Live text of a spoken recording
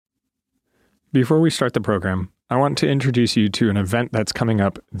Before we start the program, I want to introduce you to an event that's coming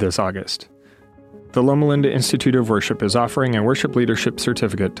up this August. The Loma Linda Institute of Worship is offering a worship leadership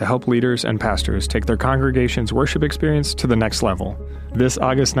certificate to help leaders and pastors take their congregation's worship experience to the next level. This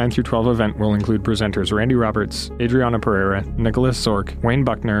August 9 through 12 event will include presenters Randy Roberts, Adriana Pereira, Nicholas Zork, Wayne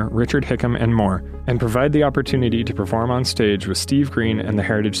Buckner, Richard Hickam, and more, and provide the opportunity to perform on stage with Steve Green and the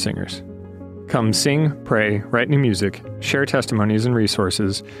Heritage Singers. Come sing, pray, write new music, share testimonies and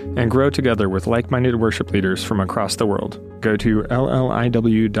resources, and grow together with like-minded worship leaders from across the world. Go to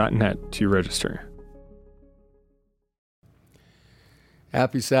lliw.net to register.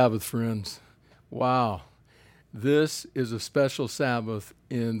 Happy Sabbath, friends. Wow. This is a special Sabbath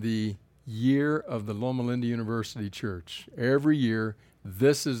in the year of the Loma Linda University Church. Every year,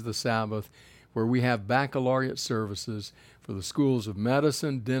 this is the Sabbath where we have baccalaureate services for the schools of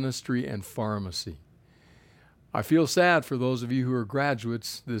medicine, dentistry, and pharmacy. I feel sad for those of you who are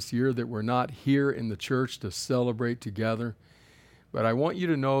graduates this year that we're not here in the church to celebrate together, but I want you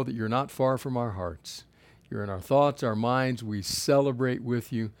to know that you're not far from our hearts. You're in our thoughts, our minds. We celebrate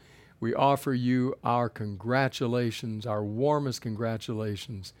with you. We offer you our congratulations, our warmest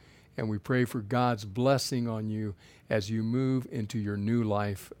congratulations, and we pray for God's blessing on you as you move into your new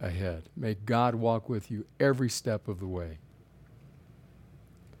life ahead. May God walk with you every step of the way.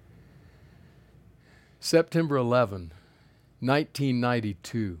 September 11,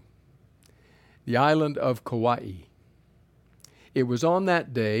 1992, the island of Kauai. It was on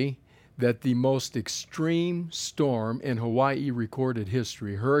that day that the most extreme storm in Hawaii recorded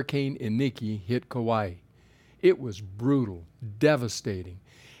history, Hurricane Iniki, hit Kauai. It was brutal, devastating.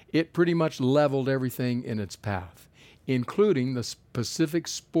 It pretty much leveled everything in its path, including the Pacific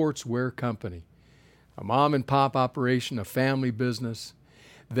Sportswear Company, a mom and pop operation, a family business.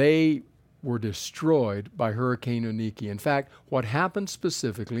 They were destroyed by Hurricane Iniki. In fact, what happened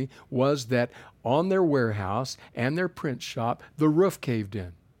specifically was that on their warehouse and their print shop, the roof caved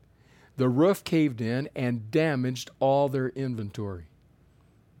in. The roof caved in and damaged all their inventory.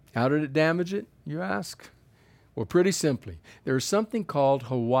 How did it damage it, you ask? Well, pretty simply, there's something called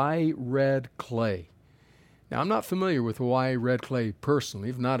Hawaii red clay. Now, I'm not familiar with Hawaii red clay personally,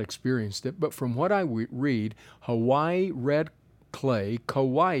 I've not experienced it, but from what I read, Hawaii red clay,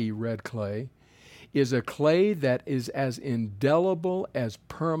 Kauai red clay, is a clay that is as indelible as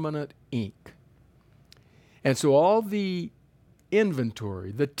permanent ink. And so all the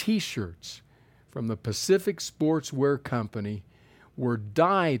inventory, the T-shirts from the Pacific Sportswear Company were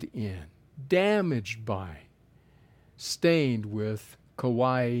dyed in, damaged by, stained with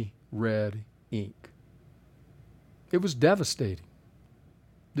Kauai red ink. It was devastating,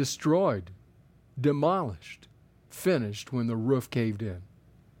 destroyed, demolished, finished when the roof caved in.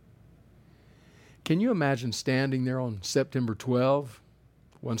 Can you imagine standing there on September 12,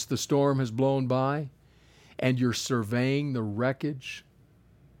 once the storm has blown by, and you're surveying the wreckage?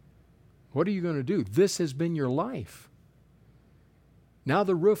 What are you going to do? This has been your life. Now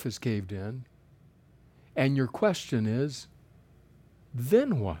the roof has caved in, and your question is,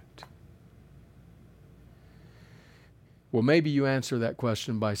 then what? Well, maybe you answer that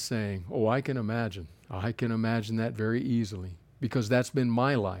question by saying, oh, I can imagine. I can imagine that very easily, because that's been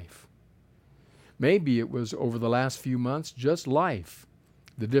my life. Maybe it was over the last few months, just life.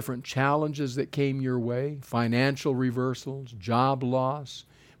 The different challenges that came your way, financial reversals, job loss,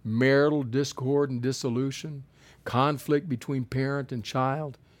 marital discord and dissolution, conflict between parent and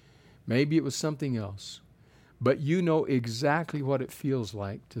child. Maybe it was something else. But you know exactly what it feels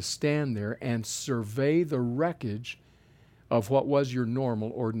like to stand there and survey the wreckage of what was your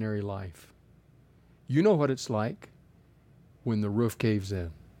normal, ordinary life. You know what it's like when the roof caves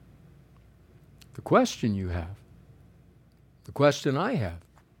in. The question you have, the question I have,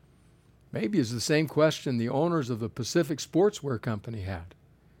 maybe is the same question the owners of the Pacific Sportswear Company had.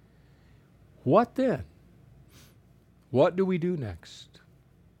 What then? What do we do next?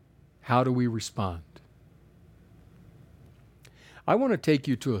 How do we respond? I want to take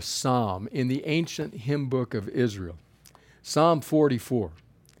you to a psalm in the ancient hymn book of Israel, Psalm 44.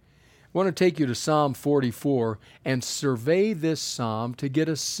 I want to take you to Psalm 44 and survey this psalm to get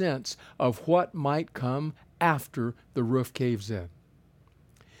a sense of what might come after the roof caves in.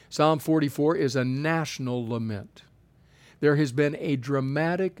 Psalm 44 is a national lament. There has been a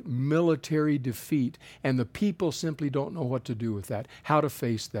dramatic military defeat, and the people simply don't know what to do with that, how to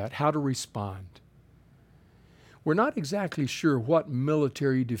face that, how to respond. We're not exactly sure what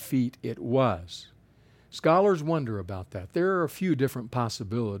military defeat it was. Scholars wonder about that. There are a few different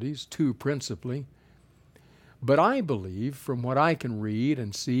possibilities, two principally. But I believe, from what I can read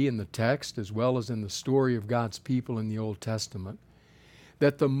and see in the text, as well as in the story of God's people in the Old Testament,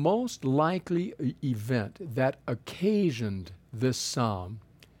 that the most likely event that occasioned this psalm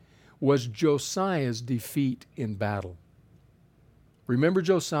was Josiah's defeat in battle. Remember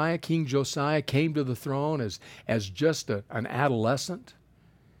Josiah? King Josiah came to the throne as just an adolescent.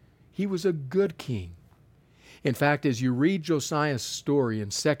 He was a good king. In fact, as you read Josiah's story in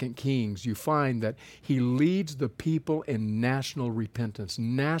 2 Kings, you find that he leads the people in national repentance,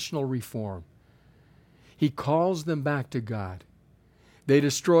 national reform. He calls them back to God. They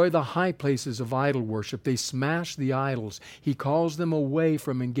destroy the high places of idol worship. They smash the idols. He calls them away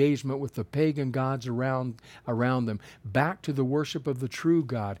from engagement with the pagan gods around them, back to the worship of the true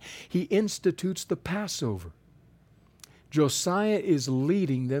God. He institutes the Passover. Josiah is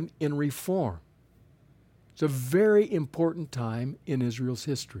leading them in reform. It's a very important time in Israel's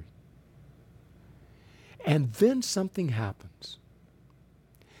history. And then something happens.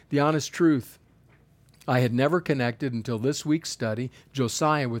 The honest truth, I had never connected until this week's study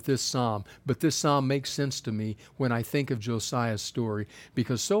Josiah with this psalm, but this psalm makes sense to me when I think of Josiah's story,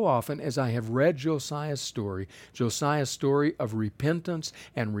 because so often as I have read Josiah's story of repentance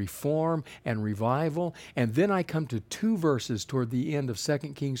and reform and revival, and then I come to 2 verses toward the end of 2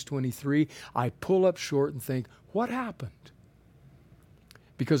 Kings 23, I pull up short and think, what happened?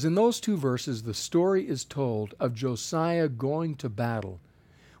 Because in those 2 verses, the story is told of Josiah going to battle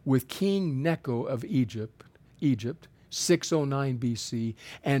with King Necho of Egypt, 609 BC,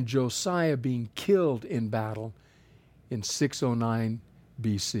 and Josiah being killed in battle in 609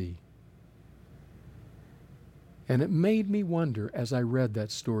 BC. And it made me wonder as I read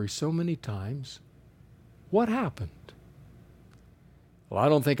that story so many times, what happened? Well, I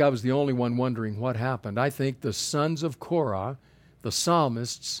don't think I was the only one wondering what happened. I think the sons of Korah, the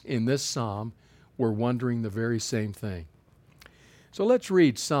psalmists in this psalm, were wondering the very same thing. So let's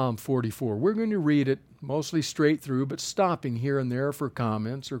read Psalm 44. We're going to read it mostly straight through, but stopping here and there for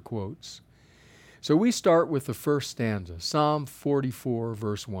comments or quotes. So we start with the first stanza, Psalm 44,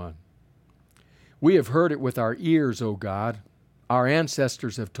 verse 1. We have heard it with our ears, O God. Our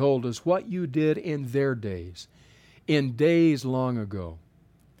ancestors have told us what you did in their days, in days long ago.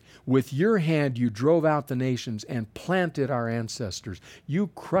 With your hand you drove out the nations and planted our ancestors. You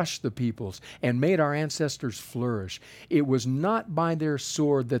crushed the peoples and made our ancestors flourish. It was not by their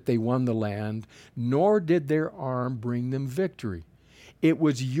sword that they won the land, nor did their arm bring them victory. It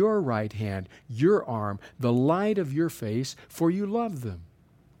was your right hand, your arm, the light of your face, for you loved them.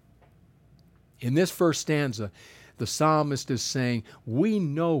 In this first stanza, the psalmist is saying, we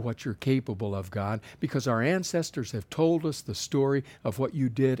know what you're capable of, God, because our ancestors have told us the story of what you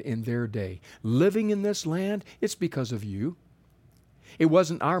did in their day. Living in this land, it's because of you. It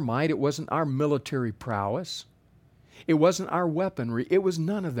wasn't our might. It wasn't our military prowess. It wasn't our weaponry. It was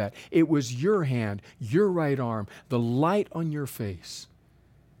none of that. It was your hand, your right arm, the light on your face.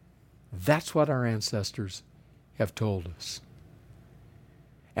 That's what our ancestors have told us.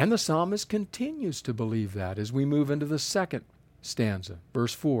 And the psalmist continues to believe that as we move into the second stanza,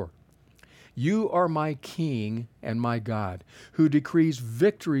 verse 4. You are my King and my God, who decrees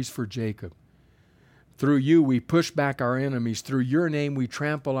victories for Jacob. Through you we push back our enemies. Through your name we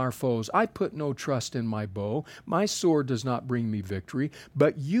trample our foes. I put no trust in my bow. My sword does not bring me victory,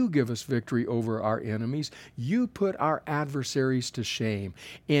 but you give us victory over our enemies. You put our adversaries to shame.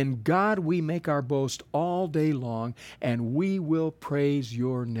 In God we make our boast all day long, and we will praise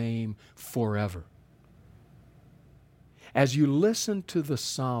your name forever. As you listen to the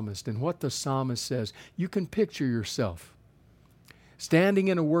psalmist and what the psalmist says, you can picture yourself standing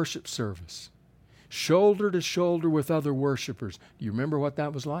in a worship service, shoulder to shoulder with other worshipers. Do you remember what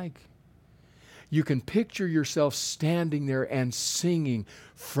that was like? You can picture yourself standing there and singing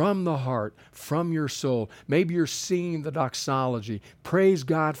from the heart, from your soul. Maybe you're singing the doxology, praise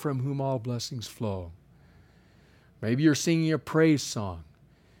God from whom all blessings flow. Maybe you're singing a praise song.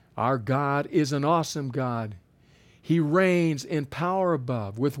 Our God is an awesome God. He reigns in power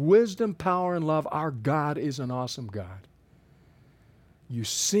above. With wisdom, power, and love, our God is an awesome God. You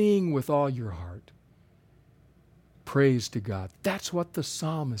sing with all your heart. Praise to God. That's what the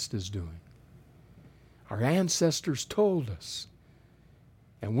psalmist is doing. Our ancestors told us.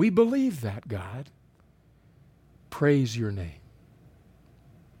 And we believe that, God. Praise your name.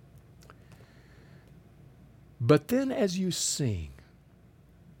 But then as you sing,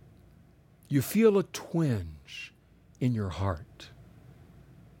 you feel a twinge in your heart,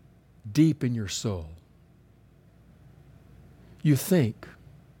 deep in your soul. You think,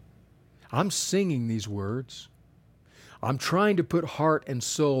 I'm singing these words. I'm trying to put heart and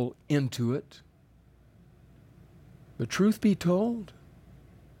soul into it. But truth be told,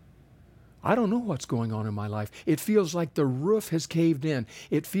 I don't know what's going on in my life. It feels like the roof has caved in.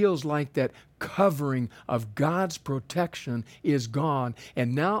 It feels like that covering of God's protection is gone.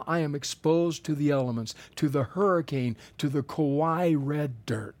 And now I am exposed to the elements, to the hurricane, to the Kauai red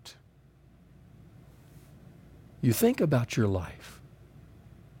dirt. You think about your life.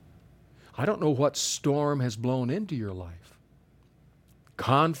 I don't know what storm has blown into your life.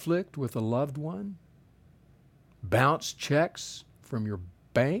 Conflict with a loved one? Bounce checks from your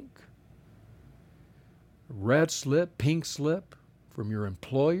bank? Red slip, pink slip from your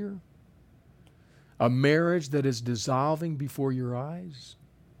employer? A marriage that is dissolving before your eyes?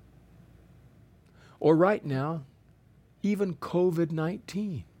 Or right now, even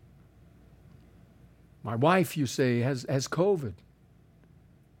COVID-19. My wife, you say, has COVID.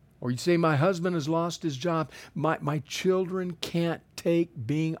 Or you say, my husband has lost his job. My children can't take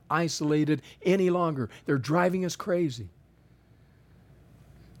being isolated any longer. They're driving us crazy.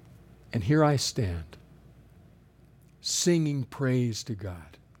 And here I stand, singing praise to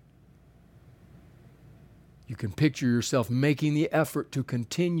God. You can picture yourself making the effort to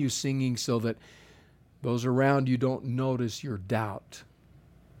continue singing so that those around you don't notice your doubt.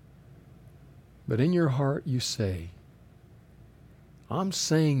 But in your heart you say, I'm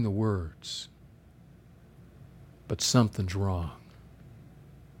saying the words, but something's wrong.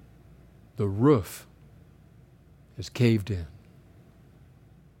 The roof is caved in.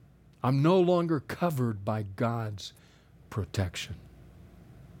 I'm no longer covered by God's protection.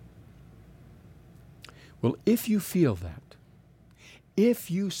 Well, if you feel that,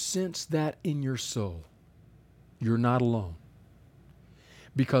 if you sense that in your soul, you're not alone.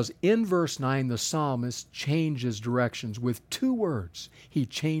 Because in verse 9, the psalmist changes directions. With 2 words, he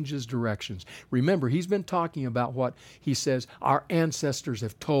changes directions. Remember, he's been talking about what he says our ancestors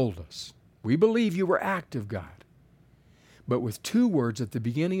have told us. We believe you were active, God. But with 2 words at the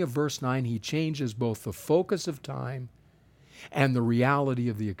beginning of verse 9, he changes both the focus of time and the reality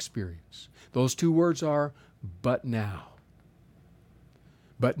of the experience. Those 2 words are, but now.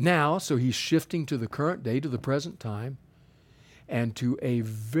 But now, so he's shifting to the current day, to the present time, and to a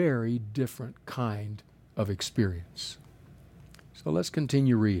very different kind of experience. So let's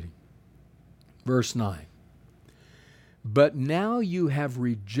continue reading. Verse 9. But now you have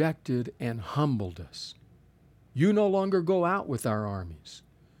rejected and humbled us. You no longer go out with our armies.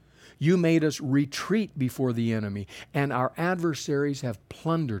 You made us retreat before the enemy, and our adversaries have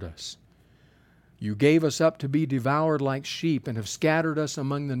plundered us. You gave us up to be devoured like sheep and have scattered us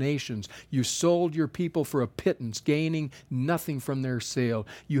among the nations. You sold your people for a pittance, gaining nothing from their sale.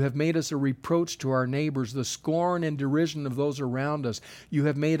 You have made us a reproach to our neighbors, the scorn and derision of those around us. You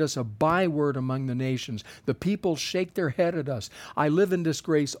have made us a byword among the nations. The people shake their head at us. I live in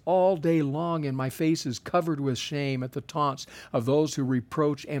disgrace all day long, and my face is covered with shame at the taunts of those who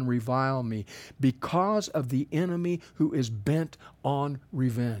reproach and revile me, because of the enemy who is bent on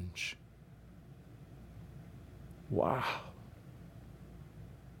revenge. Wow.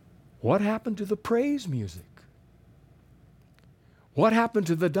 What happened to the praise music? What happened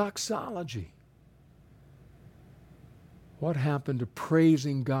to the doxology? What happened to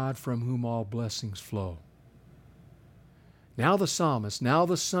praising God from whom all blessings flow? Now the psalmist, now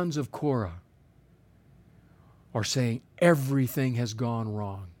the sons of Korah are saying everything has gone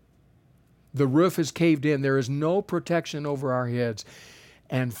wrong. The roof is caved in. There is no protection over our heads.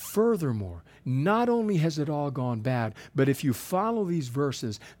 And furthermore, not only has it all gone bad, but if you follow these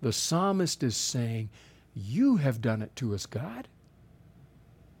verses, the psalmist is saying, you have done it to us, God.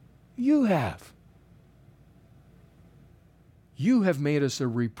 You have. You have made us a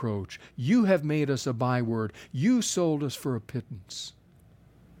reproach. You have made us a byword. You sold us for a pittance.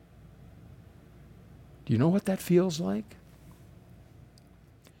 Do you know what that feels like?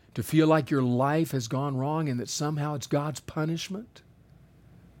 To feel like your life has gone wrong and that somehow it's God's punishment?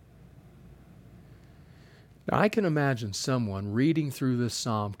 Now, I can imagine someone reading through this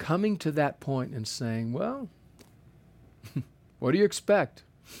psalm, coming to that point and saying, well, what do you expect?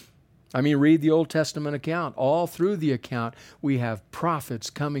 I mean, read the Old Testament account. All through the account, we have prophets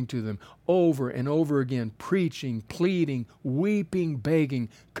coming to them over and over again, preaching, pleading, weeping, begging,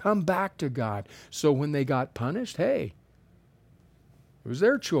 come back to God. So when they got punished, hey, it was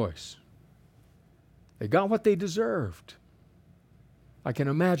their choice. They got what they deserved. I can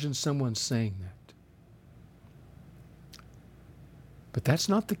imagine someone saying that. But that's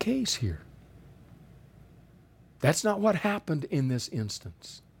not the case here. That's not what happened in this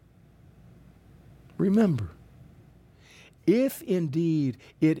instance. Remember, if indeed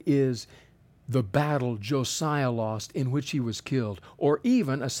it is the battle Josiah lost in which he was killed. Or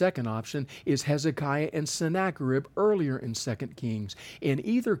even a second option is Hezekiah and Sennacherib earlier in 2 Kings. In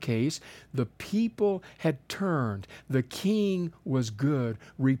either case, the people had turned. The king was good.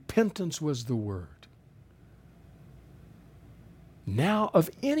 Repentance was the word. Now, of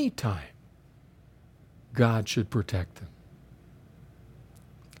any time, God should protect them.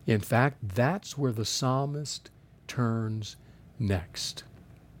 In fact, that's where the psalmist turns next.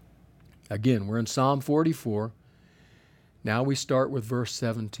 Again, we're in Psalm 44. Now we start with verse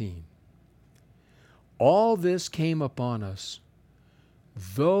 17. All this came upon us,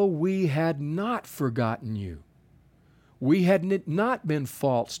 though we had not forgotten you. We had not been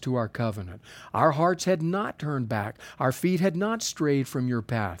false to our covenant. Our hearts had not turned back. Our feet had not strayed from your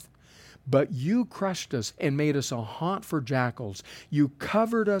path. But you crushed us and made us a haunt for jackals. You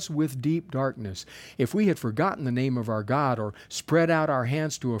covered us with deep darkness. If we had forgotten the name of our God or spread out our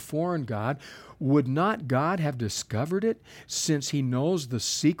hands to a foreign god, would not God have discovered it, since He knows the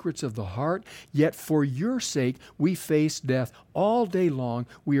secrets of the heart? Yet for your sake we face death all day long.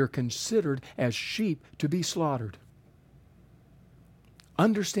 We are considered as sheep to be slaughtered.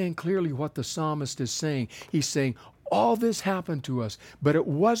 Understand clearly what the psalmist is saying. He's saying, all this happened to us, but it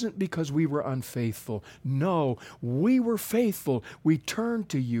wasn't because we were unfaithful. No, we were faithful. We turned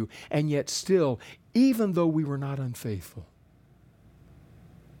to you, and yet still, even though we were not unfaithful,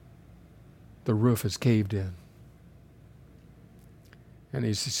 the roof has caved in. And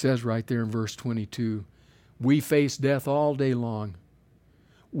as he says right there in verse 22, we face death all day long.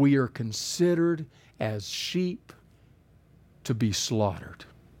 We are considered as sheep to be slaughtered.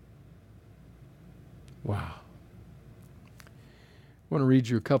 Wow. I want to read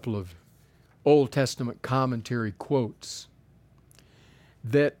you a couple of Old Testament commentary quotes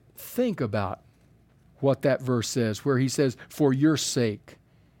that think about what that verse says, where he says, for your sake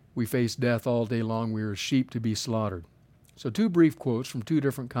we face death all day long, we are sheep to be slaughtered. So two brief quotes from two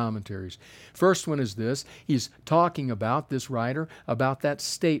different commentaries. First one is this. He's talking about, this writer, about that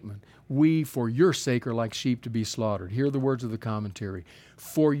statement. We, for your sake, are like sheep to be slaughtered. Here are the words of the commentary.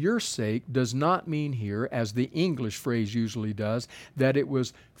 For your sake does not mean here, as the English phrase usually does, that it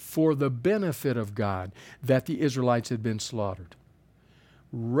was for the benefit of God that the Israelites had been slaughtered.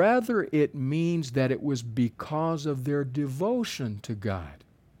 Rather, it means that it was because of their devotion to God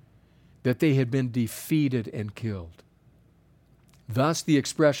that they had been defeated and killed. Thus, the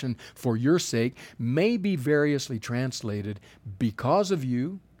expression, for your sake, may be variously translated, because of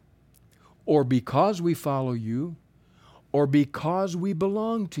you, or because we follow you, or because we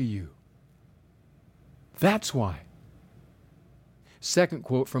belong to you. That's why. Second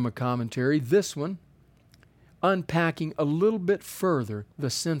quote from a commentary, this one, unpacking a little bit further the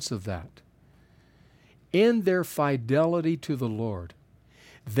sense of that. In their fidelity to the Lord,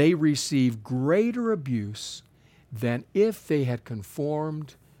 they receive greater abuse than if they had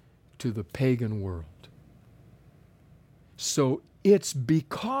conformed to the pagan world. So it's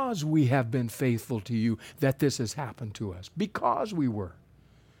because we have been faithful to you that this has happened to us. Because we were.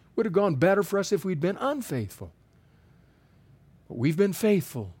 Would have gone better for us if we'd been unfaithful. But we've been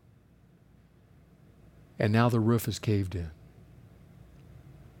faithful. And now the roof is caved in.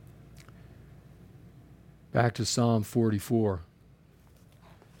 Back to Psalm 44.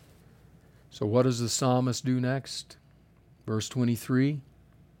 So what does the psalmist do next? Verse 23.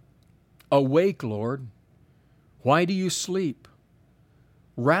 Awake, Lord. Why do you sleep?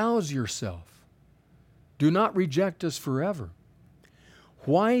 Rouse yourself. Do not reject us forever.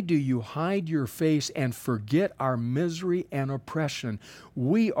 Why do you hide your face and forget our misery and oppression?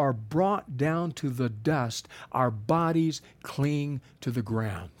 We are brought down to the dust. Our bodies cling to the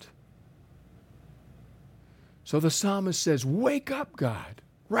ground. So the psalmist says, wake up, God.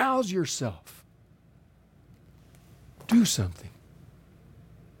 Rouse yourself. Do something.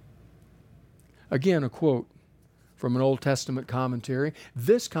 Again, a quote from an Old Testament commentary.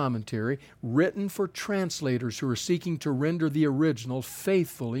 This commentary, written for translators who are seeking to render the original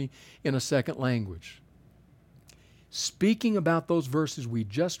faithfully in a second language. Speaking about those verses we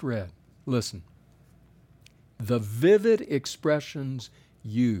just read, listen. The vivid expressions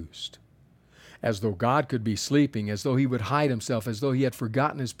used, as though God could be sleeping, as though He would hide Himself, as though He had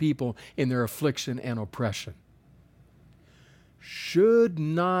forgotten His people in their affliction and oppression, should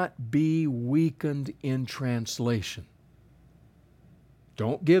not be weakened in translation.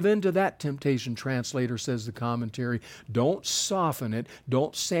 Don't give in to that temptation, translator, says the commentary. Don't soften it.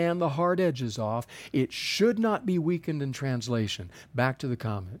 Don't sand the hard edges off. It should not be weakened in translation. Back to the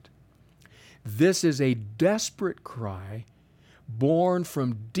comment. This is a desperate cry born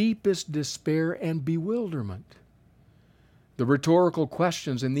from deepest despair and bewilderment. The rhetorical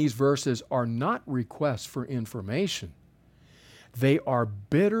questions in these verses are not requests for information. They are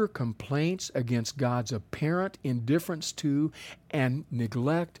bitter complaints against God's apparent indifference to and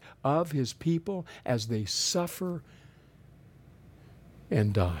neglect of His people as they suffer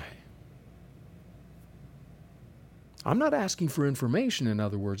and die. I'm not asking for information, in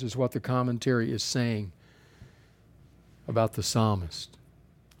other words, is what the commentary is saying about the psalmist.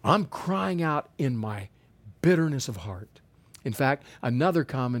 I'm crying out in my bitterness of heart. In fact, another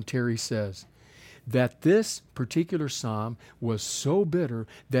commentary says that this particular psalm was so bitter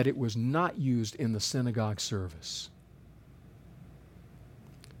that it was not used in the synagogue service.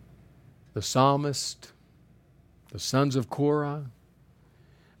 The psalmist, the sons of Korah,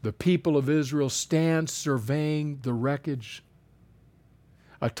 the people of Israel stand surveying the wreckage.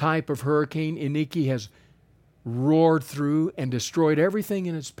 A type of hurricane, Iniki, has roared through and destroyed everything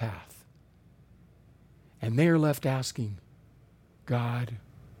in its path. And they are left asking, God,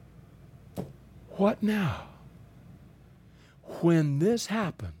 what now? When this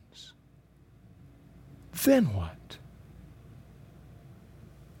happens, then what?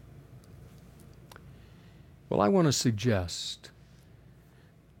 Well, I want to suggest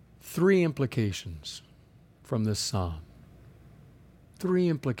 3 implications from this psalm. 3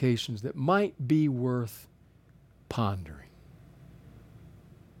 implications that might be worth pondering.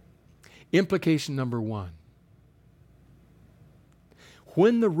 Implication number 1.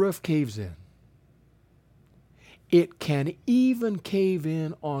 When the roof caves in, it can even cave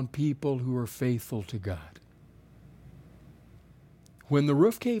in on people who are faithful to God. When the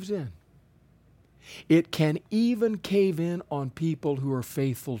roof caves in, it can even cave in on people who are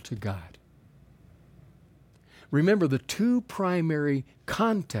faithful to God. Remember, the 2 primary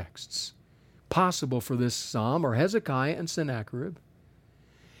contexts possible for this psalm are Hezekiah and Sennacherib,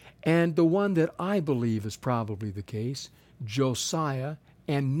 and the one that I believe is probably the case, Josiah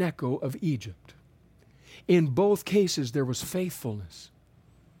and Necho of Egypt. In both cases, there was faithfulness.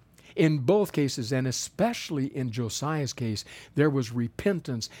 In both cases, and especially in Josiah's case, there was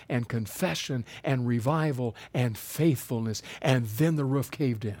repentance and confession and revival and faithfulness, and then the roof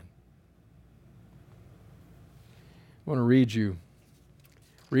caved in. I want to read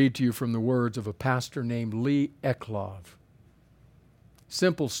to you from the words of a pastor named Lee Eclov.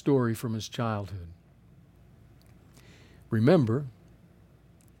 Simple story from his childhood. Remember,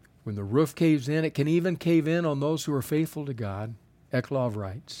 when the roof caves in, it can even cave in on those who are faithful to God. Eclov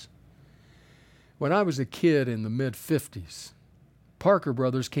writes, when I was a kid in the mid-50s, Parker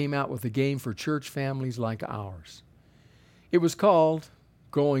Brothers came out with a game for church families like ours. It was called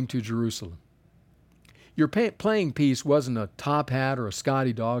Going to Jerusalem. Your playing piece wasn't a top hat or a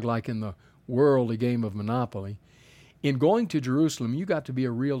Scotty dog like in the worldly game of Monopoly. In Going to Jerusalem, you got to be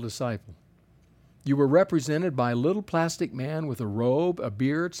a real disciple. You were represented by a little plastic man with a robe, a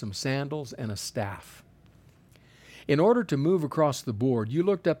beard, some sandals, and a staff. In order to move across the board, you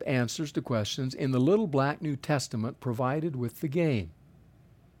looked up answers to questions in the little black New Testament provided with the game.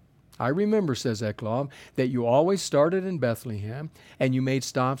 I remember, says Eclov, that you always started in Bethlehem, and you made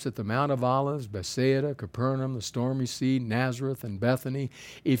stops at the Mount of Olives, Bethsaida, Capernaum, the Stormy Sea, Nazareth, and Bethany.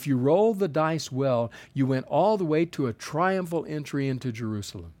 If you rolled the dice well, you went all the way to a triumphal entry into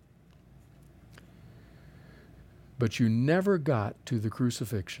Jerusalem. But you never got to the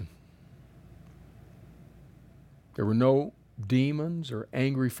crucifixion. There were no demons or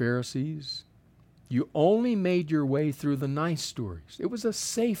angry Pharisees. You only made your way through the nice stories. It was a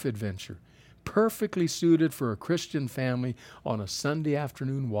safe adventure, perfectly suited for a Christian family on a Sunday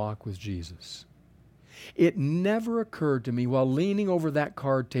afternoon walk with Jesus. It never occurred to me while leaning over that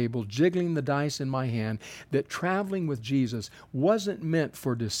card table, jiggling the dice in my hand, that traveling with Jesus wasn't meant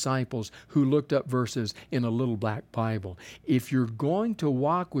for disciples who looked up verses in a little black Bible. If you're going to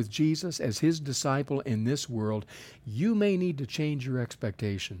walk with Jesus as His disciple in this world, you may need to change your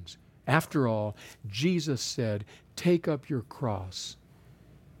expectations. After all, Jesus said, "Take up your cross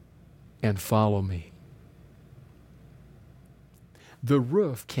and follow me." The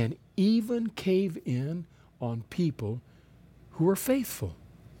roof can even cave in on people who are faithful.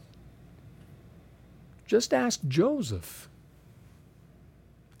 Just ask Joseph.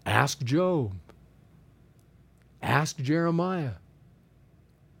 Ask Job. Ask Jeremiah.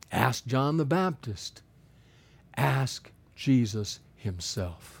 Ask John the Baptist. Ask Jesus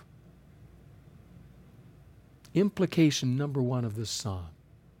Himself. Implication number 1 of this psalm.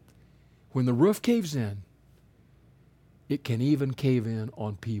 When the roof caves in, it can even cave in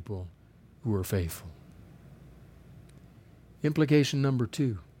on people who are faithful. Implication number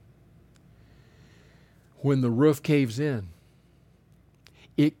 2. When the roof caves in,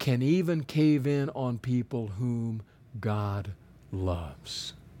 it can even cave in on people whom God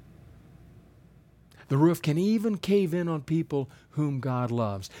loves. The roof can even cave in on people whom God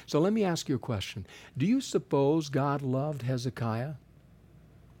loves. So let me ask you a question. Do you suppose God loved Hezekiah?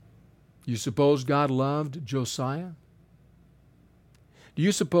 You suppose God loved Josiah? Do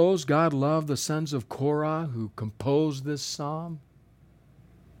you suppose God loved the sons of Korah who composed this psalm?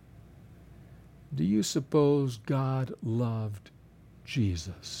 Do you suppose God loved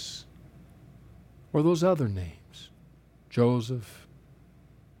Jesus? Or those other names? Joseph,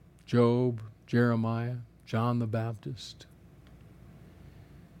 Job, Jeremiah, John the Baptist.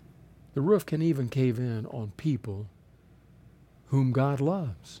 The roof can even cave in on people whom God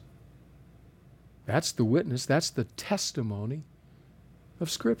loves. That's the witness, that's the testimony of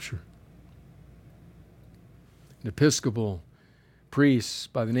Scripture. An Episcopal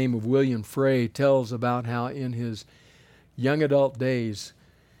priest by the name of William Frey tells about how in his young adult days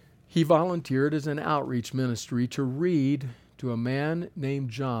he volunteered as an outreach ministry to read to a man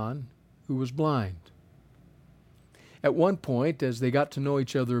named John who was blind. At one point, as they got to know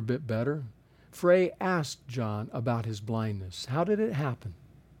each other a bit better, Frey asked John about his blindness. How did it happen?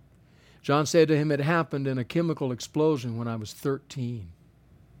 John said to him, "It happened in a chemical explosion when I was 13.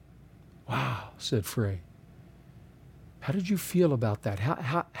 Wow, said Frey. How did you feel about that?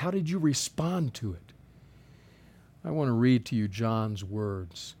 How did you respond to it? I want to read to you John's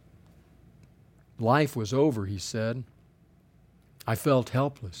words. Life was over, he said. I felt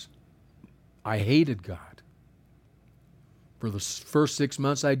helpless. I hated God. For the first 6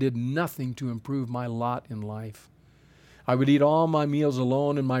 months, I did nothing to improve my lot in life. I would eat all my meals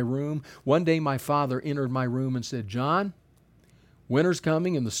alone in my room. One day, my father entered my room and said, John, winter's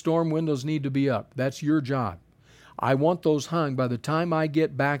coming and the storm windows need to be up. That's your job. I want those hung by the time I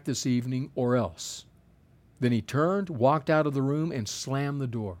get back this evening or else. Then he turned, walked out of the room, and slammed the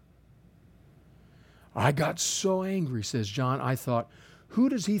door. I got so angry, says John, I thought, who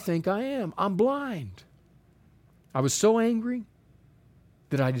does he think I am? I'm blind. I was so angry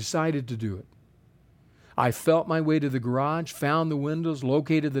that I decided to do it. I felt my way to the garage, found the windows,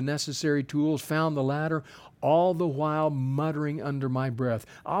 located the necessary tools, found the ladder, all the while muttering under my breath,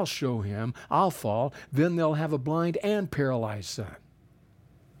 I'll show him, I'll fall, then they'll have a blind and paralyzed son.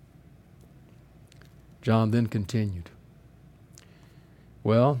 John then continued,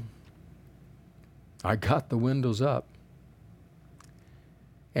 well, I got the windows up,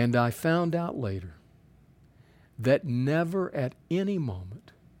 and I found out later that never at any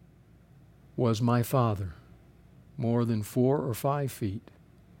moment was my father more than 4 or 5 feet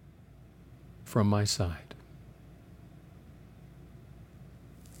from my side.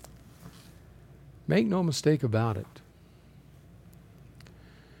 Make no mistake about it.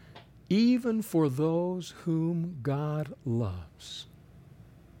 Even for those whom God loves,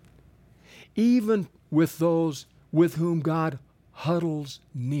 even with those with whom God huddles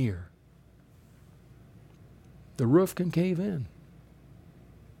near, the roof can cave in.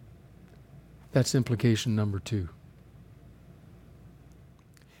 That's implication number 2.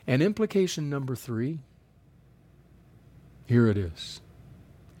 And implication number 3, here it is.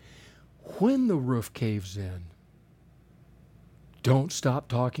 When the roof caves in, don't stop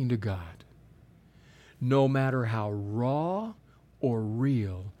talking to God, no matter how raw or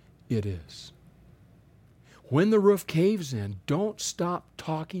real it is. When the roof caves in, don't stop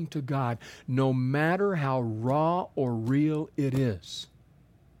talking to God, no matter how raw or real it is.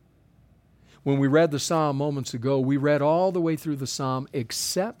 When we read the psalm moments ago, we read all the way through the psalm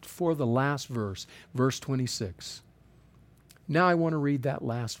except for the last verse, verse 26. Now I want to read that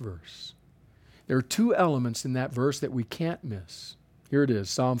last verse. There are 2 elements in that verse that we can't miss. Here it is,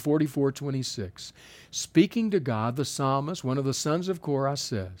 Psalm 44:26. Speaking to God, the psalmist, one of the sons of Korah,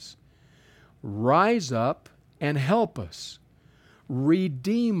 says, rise up and help us.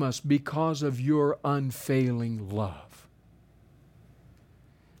 Redeem us because of your unfailing love.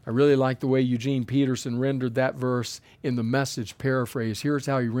 I really like the way Eugene Peterson rendered that verse in the Message paraphrase. Here's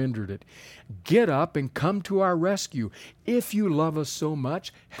how he rendered it. Get up and come to our rescue. If you love us so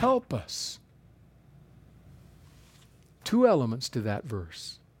much, help us. 2 elements to that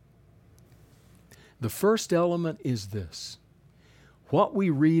verse. The first element is this. What we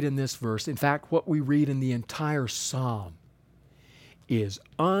read in this verse, in fact, what we read in the entire psalm, is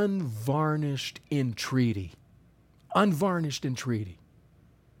unvarnished entreaty. Unvarnished entreaty.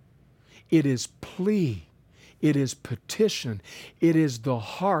 It is plea. It is petition. It is the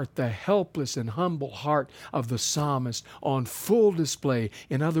heart, the helpless and humble heart of the psalmist on full display.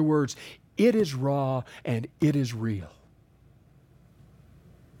 In other words, it is raw and it is real.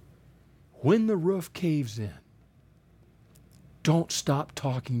 When the roof caves in, don't stop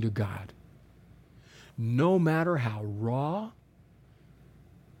talking to God. no matter how raw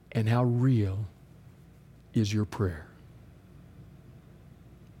and how real is your prayer.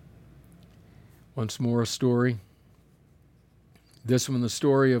 Once more a story. This one, the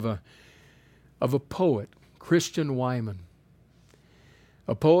story of a poet, Christian Wyman.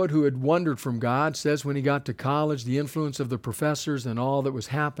 A poet who had wandered from God, says when he got to college, the influence of the professors and all that was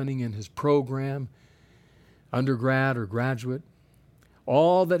happening in his program, undergrad or graduate,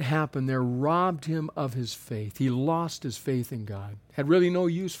 all that happened there robbed him of his faith. He lost his faith in God, had really no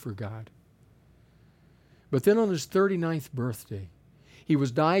use for God. But then on his 39th birthday, he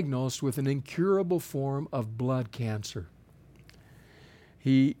was diagnosed with an incurable form of blood cancer.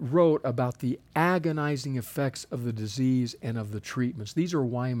 He wrote about the agonizing effects of the disease and of the treatments. These are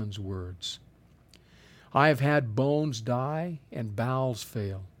Wyman's words. I have had bones die and bowels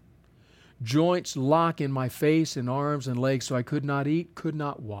fail. Joints lock in my face and arms and legs so I could not eat, could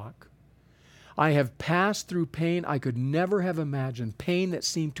not walk. I have passed through pain I could never have imagined, pain that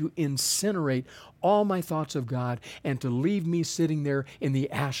seemed to incinerate all my thoughts of God and to leave me sitting there in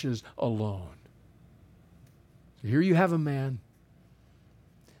the ashes alone. So here you have a man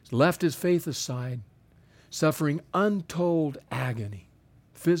who's left his faith aside, suffering untold agony,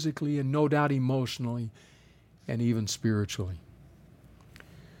 physically and no doubt emotionally and even spiritually.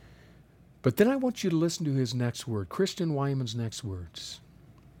 But then I want you to listen to his next word, Christian Wyman's next words.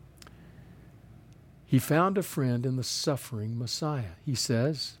 He found a friend in the suffering Messiah. He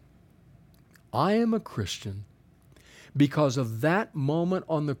says, I am a Christian because of that moment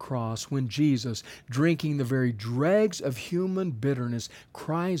on the cross when Jesus, drinking the very dregs of human bitterness,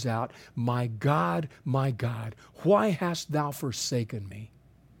 cries out, my God, why hast thou forsaken me?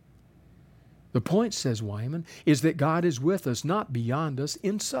 The point, says Wyman, is that God is with us, not beyond us,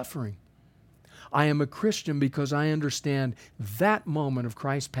 in suffering. I am a Christian because I understand that moment of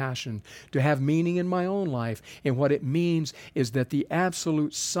Christ's passion to have meaning in my own life. And what it means is that the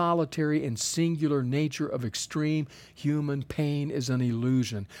absolute solitary and singular nature of extreme human pain is an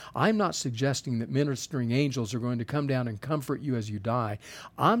illusion. I'm not suggesting that ministering angels are going to come down and comfort you as you die.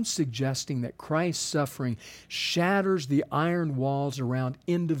 I'm suggesting that Christ's suffering shatters the iron walls around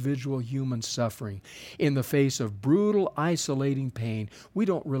individual human suffering. In the face of brutal, isolating pain, we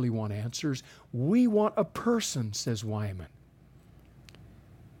don't really want answers. We want a person, says Wyman.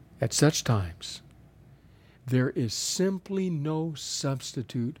 At such times, there is simply no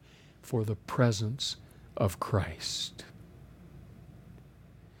substitute for the presence of Christ.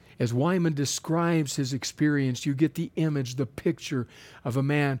 As Wyman describes his experience, you get the image, the picture of a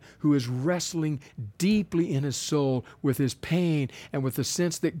man who is wrestling deeply in his soul with his pain and with the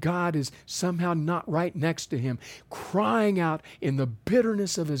sense that God is somehow not right next to him, crying out in the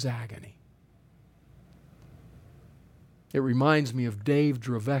bitterness of his agony. It reminds me of Dave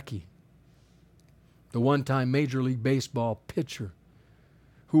Dravecky, the one-time Major League Baseball pitcher,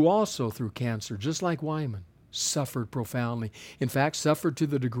 who also through cancer, just like Wyman, suffered profoundly. In fact, suffered to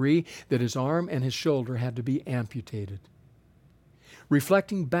the degree that his arm and his shoulder had to be amputated.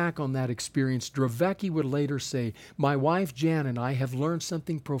 Reflecting back on that experience, Dravecky would later say, my wife Jan and I have learned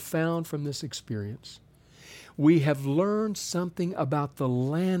something profound from this experience. We have learned something about the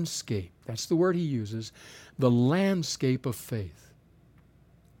landscape, that's the word he uses, the landscape of faith.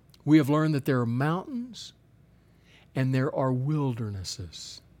 We have learned that there are mountains and there are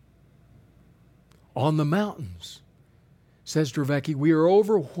wildernesses. On the mountains, says Dravecky, we are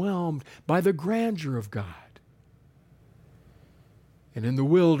overwhelmed by the grandeur of God. And in the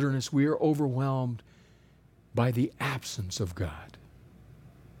wilderness, we are overwhelmed by the absence of God.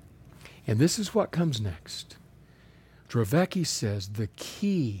 And this is what comes next. Dravecky says the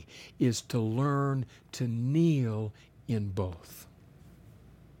key is to learn to kneel in both.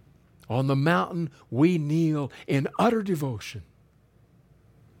 On the mountain, we kneel in utter devotion.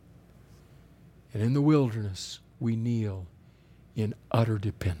 And in the wilderness, we kneel in utter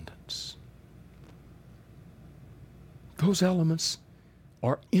dependence. Those elements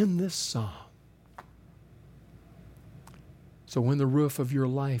are in this psalm. So when the roof of your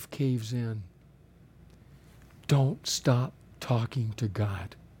life caves in, don't stop talking to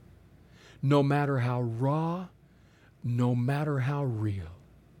God. No matter how raw, no matter how real.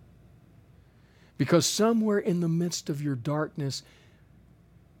 Because somewhere in the midst of your darkness,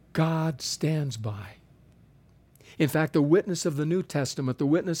 God stands by. In fact, the witness of the New Testament, the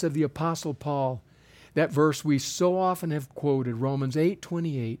witness of the Apostle Paul, that verse we so often have quoted, Romans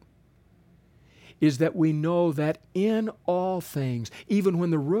 8:28, is that we know that in all things, even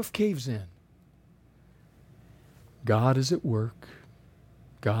when the roof caves in, God is at work.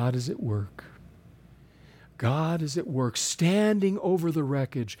 God is at work. God is at work, standing over the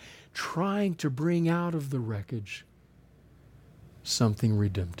wreckage, trying to bring out of the wreckage something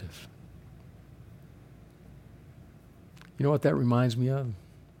redemptive. You know what that reminds me of?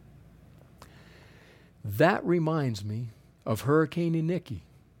 That reminds me of Hurricane Iniki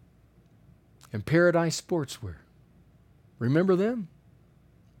and Paradise Sportswear. Remember them?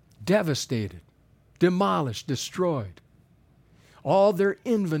 Devastated, demolished, destroyed. All their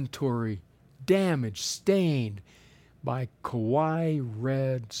inventory damaged, stained by Kauai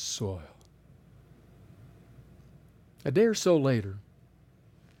red soil. A day or so later,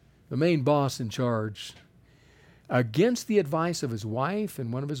 the main boss in charge, against the advice of his wife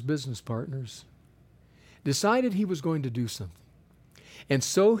and one of his business partners, decided he was going to do something. And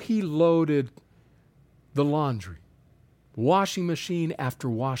so he loaded the laundry, washing machine after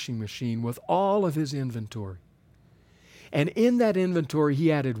washing machine, with all of his inventory. And in that inventory,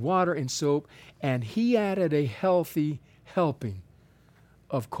 he added water and soap, and he added a healthy helping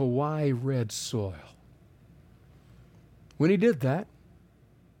of Kauai red soil. When he did that,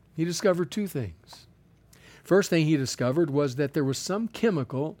 he discovered two things. First thing he discovered was that there was some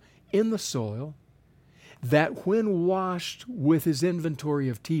chemical in the soil that, when washed with his inventory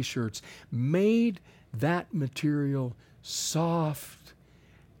of t-shirts, made that material soft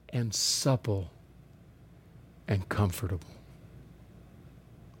and supple and comfortable.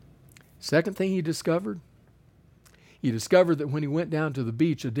 Second thing he discovered that when he went down to the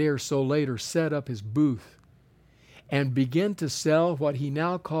beach a day or so later, set up his booth and began to sell what he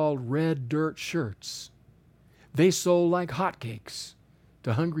now called red dirt shirts. They sold like hotcakes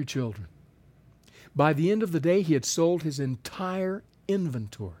to hungry children. By the end of the day, he had sold his entire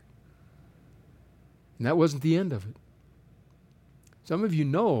inventory. And that wasn't the end of it. Some of you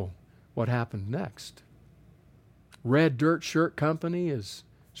know what happened next. Red Dirt Shirt Company is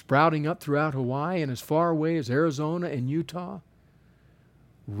sprouting up throughout Hawaii, and as far away as Arizona and Utah.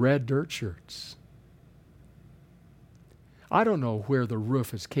 Red dirt shirts. I don't know where the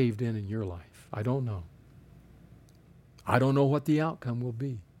roof has caved in your life. I don't know. I don't know what the outcome will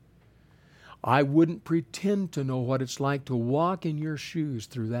be. I wouldn't pretend to know what it's like to walk in your shoes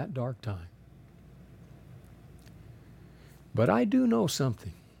through that dark time. But I do know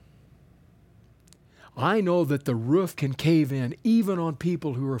something. I know that the roof can cave in even on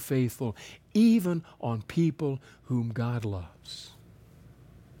people who are faithful, even on people whom God loves.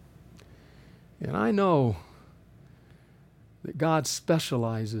 And I know that God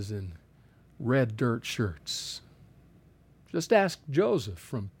specializes in red dirt shirts. Just ask Joseph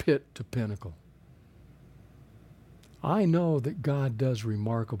from pit to pinnacle. I know that God does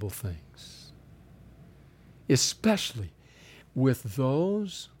remarkable things, especially with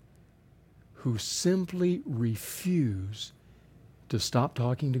those who simply refuse to stop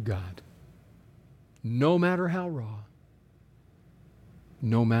talking to God, no matter how raw,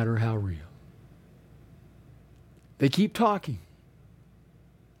 no matter how real. They keep talking,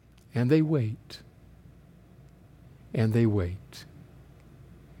 and they wait, and they wait.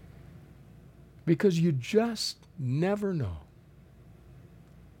 Because you just never know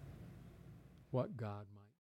what God might.